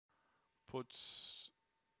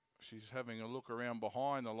She's having a look around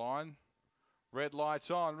behind the line. Red lights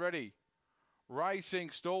on, ready.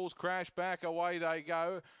 Racing, stalls, crash back, away they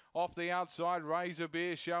go. Off the outside, Razor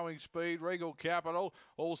Bear showing speed. Regal Capital,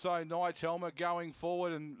 also Knight's Helmet going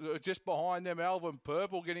forward, and just behind them, Alvin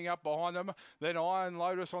Purple getting up behind them. Then Iron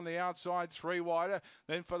Lotus on the outside, 3 wider.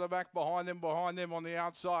 Then for the back behind them on the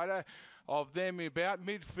outside. Of them, about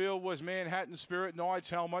midfield was Manhattan Spirit, Knight's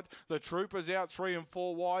Helmet. The Troopers out 3 and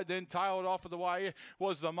 4 wide. Then tailed off of the way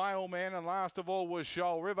was the Mailman, and last of all was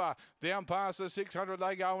Shoal River. Down past the 600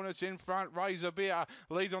 they go, and it's in front. Razor Bear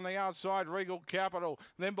leads on the outside, Regal Capital.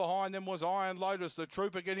 Then behind them was Iron Lotus, the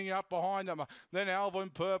Trooper getting up behind them. Then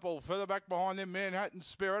Alvin Purple. Further back behind them, Manhattan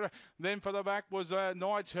Spirit. Then for the back was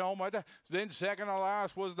Knight's Helmet. Then second to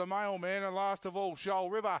last was the Mailman, and last of all Shoal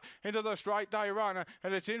River into the straight day run,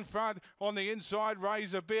 and it's in front. On the inside,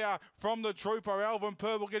 Razor Bear from the Trooper, Alvin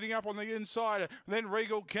Purple getting up on the inside. Then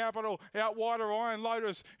Regal Capital out wider, Iron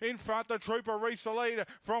Lotus in front. The Trooper reached the lead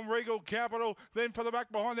from Regal Capital. Then for the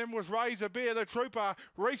back behind them was Razor Bear. The Trooper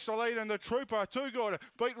reached the lead, and the Trooper, too good,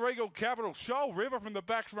 beat Regal Capital. Shoal River from the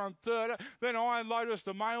backs run third. Then Iron Lotus,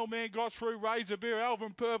 the Mailman, got through. Razor Bear,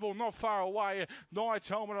 Alvin Purple not far away. Knight's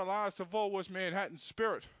Helmet, and last of all was Manhattan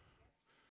Spirit.